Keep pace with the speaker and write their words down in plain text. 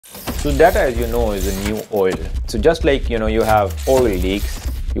So data, as you know, is a new oil. So just like, you have oil leaks,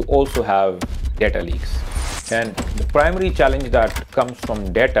 you also have data leaks. And the primary challenge that comes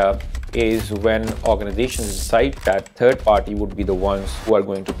from data is when organizations decide that third party would be the ones who are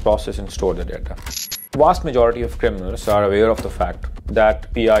going to process and store the data. Vast majority of criminals are aware of the fact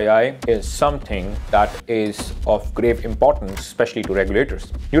that PII is something that is of grave importance, especially to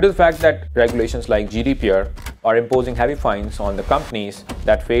regulators. Due to the fact that regulations like GDPR are imposing heavy fines on the companies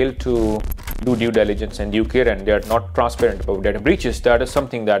that fail to do due diligence and due care, and they are not transparent about data breaches, that is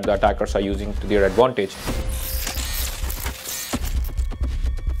something that the attackers are using to their advantage.